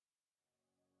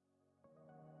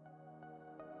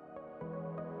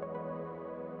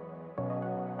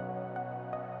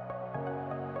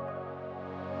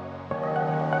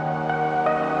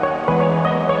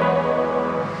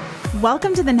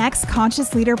Welcome to the Next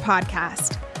Conscious Leader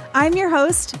podcast. I'm your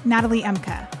host, Natalie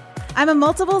Emka. I'm a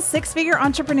multiple six-figure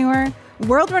entrepreneur,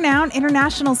 world-renowned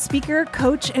international speaker,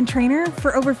 coach, and trainer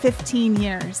for over 15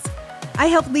 years. I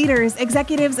help leaders,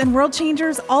 executives, and world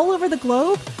changers all over the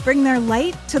globe bring their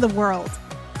light to the world.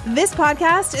 This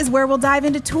podcast is where we'll dive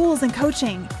into tools and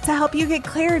coaching to help you get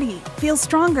clarity, feel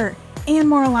stronger, and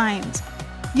more aligned.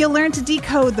 You'll learn to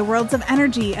decode the worlds of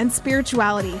energy and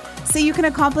spirituality so you can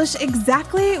accomplish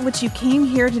exactly what you came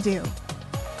here to do.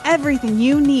 Everything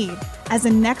you need as a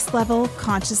next level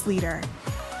conscious leader.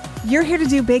 You're here to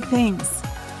do big things.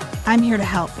 I'm here to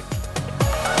help.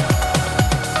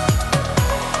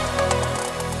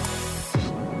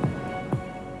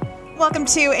 Welcome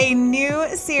to a new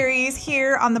series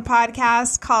here on the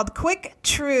podcast called Quick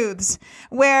Truths,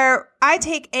 where I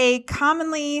take a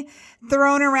commonly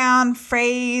thrown around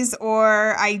phrase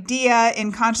or idea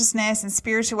in consciousness and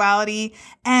spirituality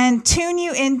and tune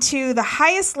you into the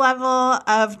highest level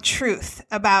of truth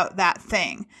about that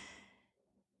thing.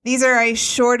 These are a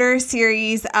shorter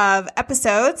series of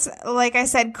episodes, like I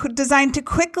said, designed to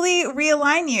quickly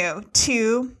realign you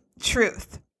to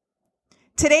truth.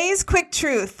 Today's quick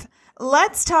truth: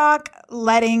 let's talk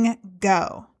letting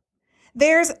go.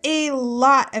 There's a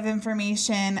lot of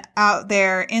information out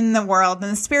there in the world, in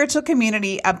the spiritual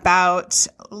community, about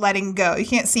letting go. You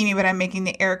can't see me, but I'm making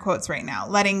the air quotes right now.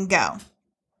 Letting go.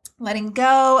 Letting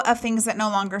go of things that no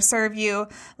longer serve you.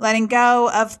 Letting go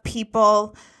of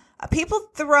people. People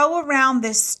throw around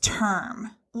this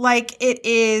term like it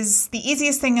is the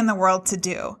easiest thing in the world to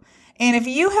do. And if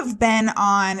you have been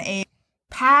on a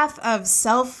path of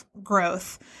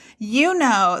self-growth, you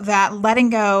know that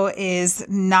letting go is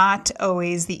not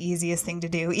always the easiest thing to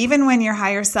do, even when your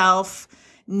higher self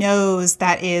knows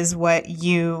that is what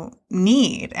you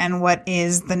need and what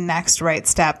is the next right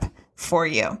step for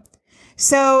you.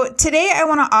 So today I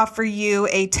want to offer you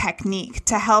a technique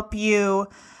to help you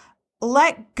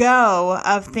let go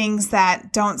of things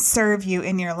that don't serve you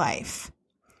in your life.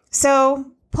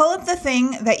 So pull up the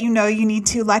thing that you know you need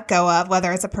to let go of,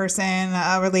 whether it's a person,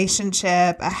 a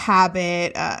relationship, a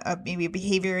habit, maybe a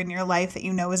behavior in your life that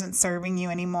you know isn't serving you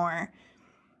anymore.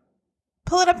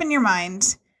 Pull it up in your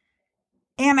mind,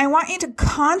 and I want you to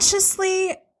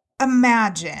consciously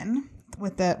imagine,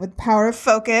 with power of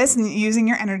focus and using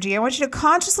your energy, I want you to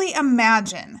consciously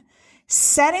imagine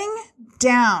setting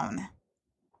down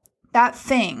that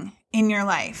thing in your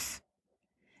life.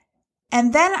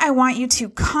 And then I want you to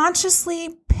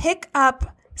consciously pick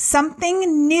up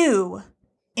something new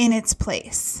in its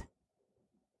place.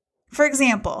 For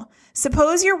example,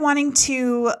 suppose you're wanting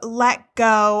to let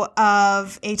go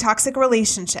of a toxic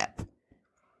relationship.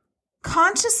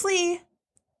 Consciously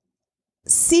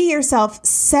see yourself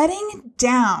setting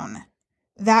down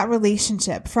that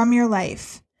relationship from your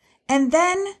life, and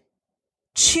then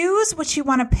choose what you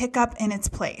want to pick up in its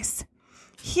place.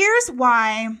 Here's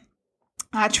why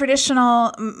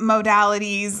traditional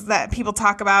modalities that people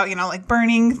talk about, like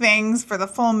burning things for the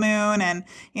full moon and,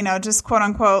 just quote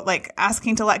unquote, like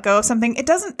asking to let go of something,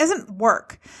 isn't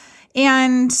work.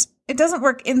 And it doesn't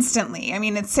work instantly. I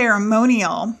mean, it's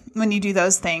ceremonial when you do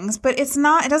those things, but it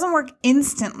doesn't work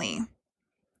instantly.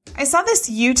 I saw this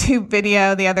YouTube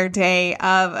video the other day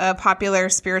of a popular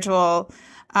spiritual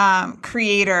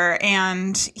creator,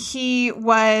 and he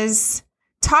was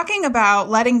talking about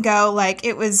letting go like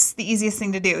it was the easiest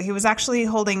thing to do. He was actually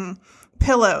holding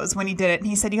pillows when he did it. And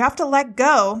he said, you have to let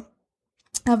go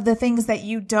of the things that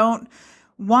you don't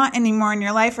want anymore in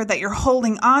your life, or that you're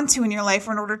holding on to in your life,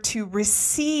 in order to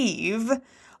receive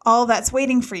all that's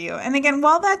waiting for you. And again,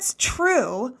 while that's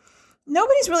true,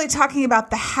 nobody's really talking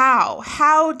about the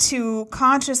how to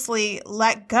consciously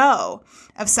let go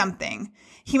of something.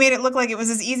 He made it look like it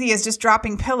was as easy as just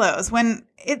dropping pillows. When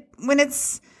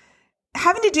it's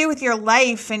having to do with your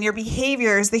life and your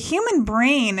behaviors, the human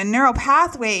brain and neural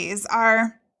pathways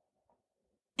are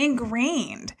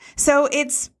ingrained. So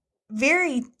it's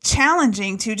very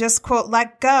challenging to just, quote,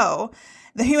 let go.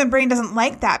 The human brain doesn't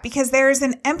like that because there's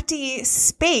an empty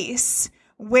space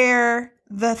where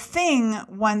the thing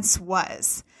once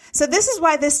was. So this is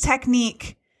why this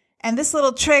technique and this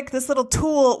little trick, this little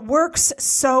tool works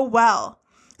so well.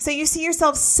 So you see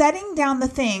yourself setting down the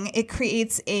thing. It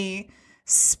creates a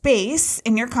space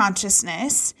in your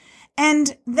consciousness,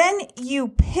 and then you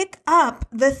pick up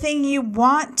the thing you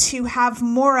want to have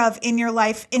more of in your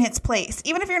life in its place.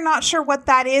 Even if you're not sure what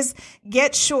that is,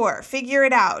 get sure, figure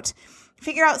it out.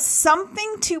 Figure out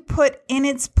something to put in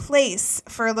its place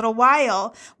for a little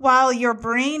while your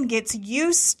brain gets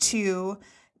used to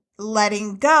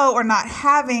letting go or not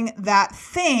having that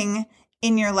thing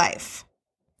in your life.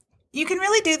 You can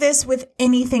really do this with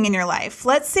anything in your life.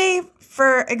 Let's say,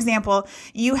 for example,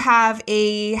 you have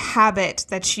a habit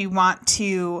that you want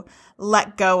to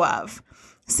let go of.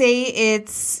 Say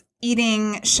it's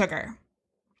eating sugar.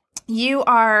 You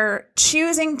are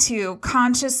choosing to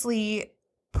consciously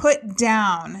put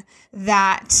down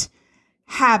that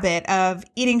habit of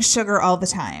eating sugar all the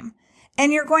time.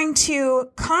 And you're going to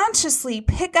consciously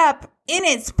pick up in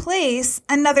its place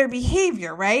another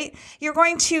behavior, right? You're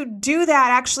going to do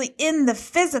that actually in the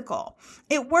physical.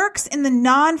 It works in the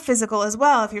non-physical as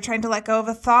well. If you're trying to let go of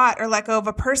a thought or let go of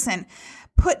a person,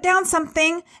 put down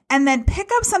something and then pick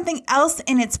up something else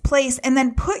in its place and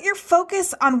then put your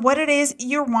focus on what it is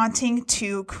you're wanting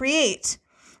to create.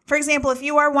 For example, if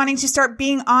you are wanting to start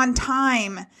being on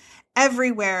time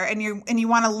everywhere and you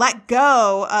want to let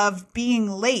go of being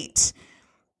late,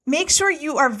 make sure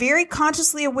you are very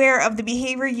consciously aware of the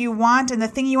behavior you want and the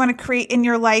thing you want to create in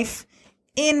your life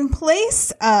in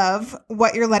place of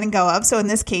what you're letting go of. So in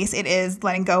this case, it is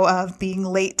letting go of being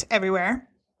late everywhere.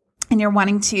 And you're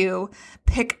wanting to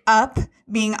pick up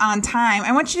being on time.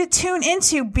 I want you to tune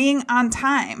into being on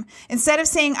time. Instead of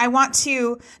saying, I want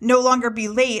to no longer be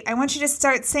late, I want you to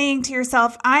start saying to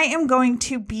yourself, I am going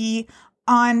to be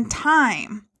on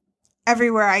time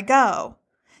everywhere I go.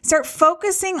 Start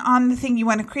focusing on the thing you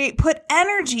want to create. Put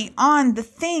energy on the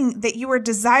thing that you are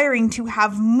desiring to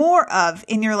have more of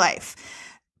in your life.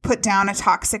 Put down a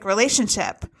toxic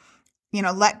relationship.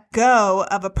 Let go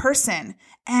of a person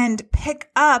and pick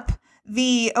up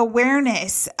the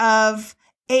awareness of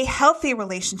a healthy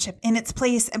relationship in its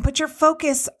place and put your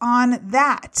focus on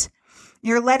that.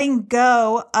 You're letting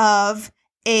go of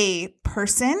a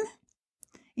person.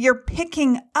 You're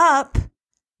picking up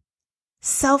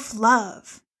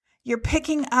self-love. You're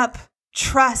picking up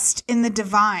trust in the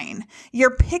divine.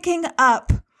 You're picking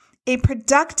up a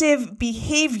productive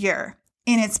behavior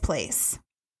in its place.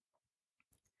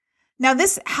 Now,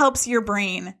 this helps your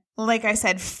brain, like I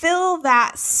said, fill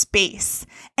that space,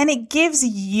 and it gives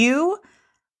you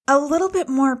a little bit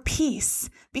more peace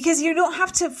because you don't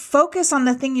have to focus on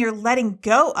the thing you're letting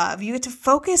go of. You get to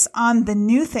focus on the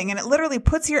new thing, and it literally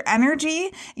puts your energy,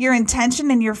 your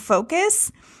intention, and your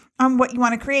focus on what you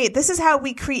want to create. This is how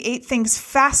we create things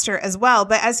faster as well.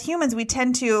 But as humans, we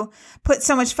tend to put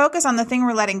so much focus on the thing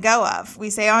we're letting go of.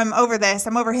 We say, oh, I'm over this.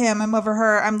 I'm over him. I'm over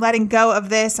her. I'm letting go of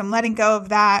this. I'm letting go of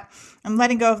that. I'm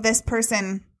letting go of this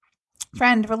person,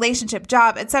 friend, relationship,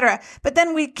 job, etc. But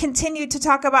then we continue to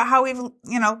talk about how we've,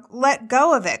 let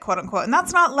go of it, quote unquote. And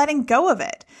that's not letting go of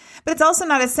it. But it's also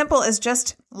not as simple as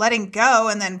just letting go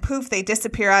and then poof, they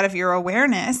disappear out of your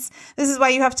awareness. This is why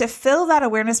you have to fill that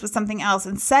awareness with something else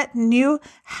and set new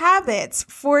habits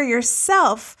for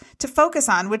yourself to focus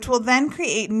on, which will then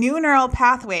create new neural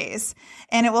pathways,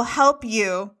 and it will help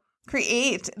you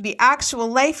create the actual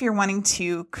life you're wanting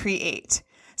to create.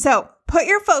 So put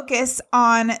your focus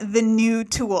on the new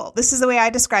tool. This is the way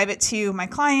I describe it to my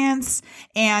clients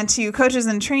and to coaches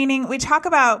in training. We talk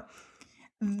about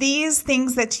these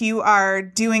things that you are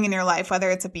doing in your life, whether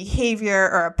it's a behavior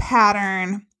or a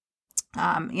pattern,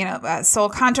 a soul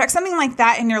contract, something like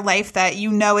that in your life that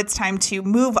it's time to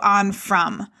move on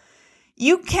from.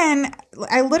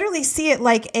 I literally see it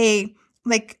like a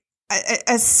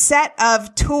set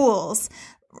of tools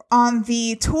on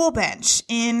the tool bench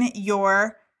in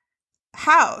your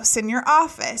house, in your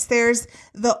office. There's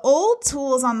the old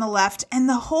tools on the left and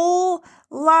the whole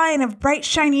line of bright,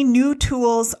 shiny new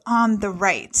tools on the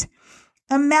right.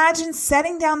 Imagine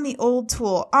setting down the old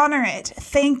tool, honor it,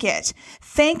 thank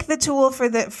the tool for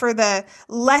the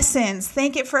lessons,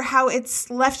 thank it for how it's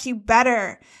left you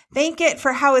better, thank it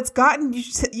for how it's gotten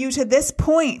you to this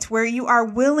point where you are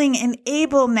willing and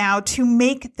able now to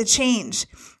make the change.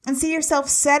 And see yourself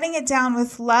setting it down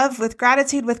with love, with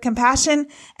gratitude, with compassion,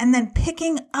 and then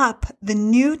picking up the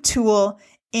new tool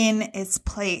in its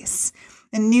place.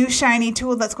 A new shiny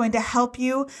tool that's going to help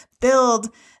you build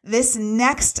this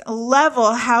next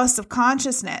level house of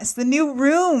consciousness, the new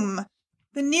room,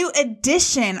 the new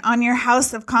addition on your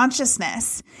house of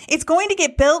consciousness. It's going to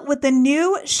get built with the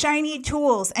new shiny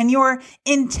tools and your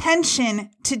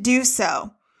intention to do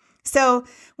so. So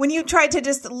when you try to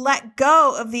just let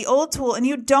go of the old tool and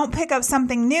you don't pick up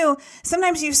something new,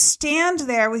 sometimes you stand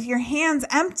there with your hands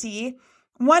empty,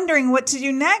 wondering what to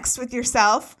do next with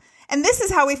yourself. And this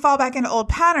is how we fall back into old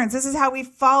patterns. This is how we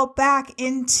fall back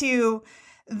into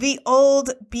the old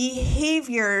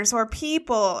behaviors or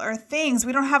people or things.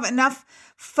 We don't have enough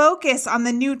focus on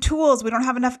the new tools. We don't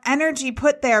have enough energy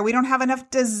put there. We don't have enough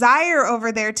desire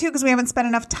over there too because we haven't spent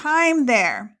enough time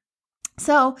there.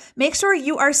 So make sure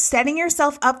you are setting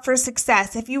yourself up for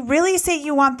success. If you really say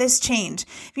you want this change,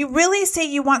 if you really say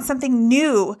you want something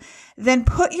new, then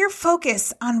put your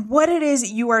focus on what it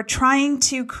is you are trying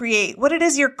to create, what it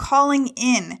is you're calling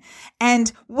in,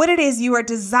 and what it is you are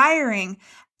desiring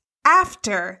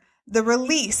after the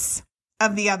release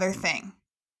of the other thing.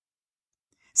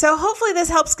 So hopefully this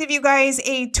helps give you guys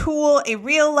a tool, a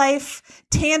real life,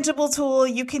 tangible tool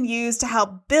you can use to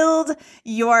help build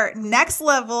your next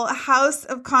level house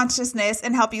of consciousness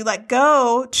and help you let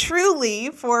go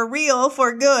truly, for real,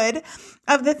 for good,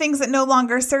 of the things that no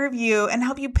longer serve you and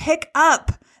help you pick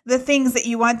up the things that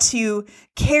you want to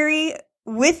carry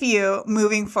with you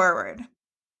moving forward.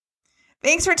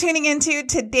 Thanks for tuning into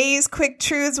today's Quick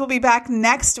Truths. We'll be back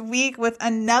next week with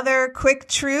another quick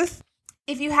truth.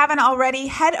 If you haven't already,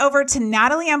 head over to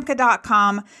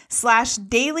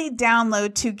nataliemka.com/daily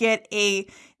download to get a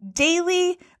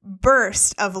daily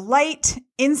burst of light,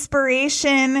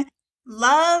 inspiration,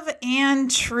 love, and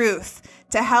truth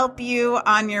to help you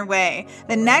on your way.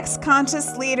 The next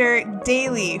conscious leader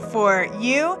daily for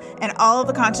you and all of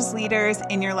the conscious leaders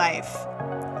in your life.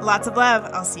 Lots of love.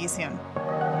 I'll see you soon.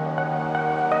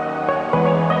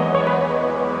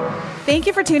 Thank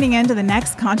you for tuning in to the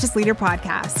Next Conscious Leader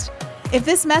podcast. If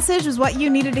this message was what you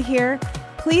needed to hear,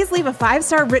 please leave a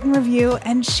 5-star written review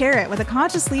and share it with a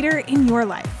conscious leader in your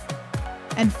life.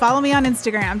 And follow me on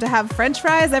Instagram to have French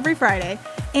fries every Friday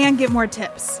and get more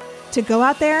tips to go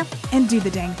out there and do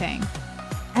the dang thing.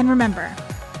 And remember,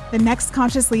 the next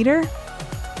conscious leader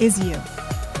is you.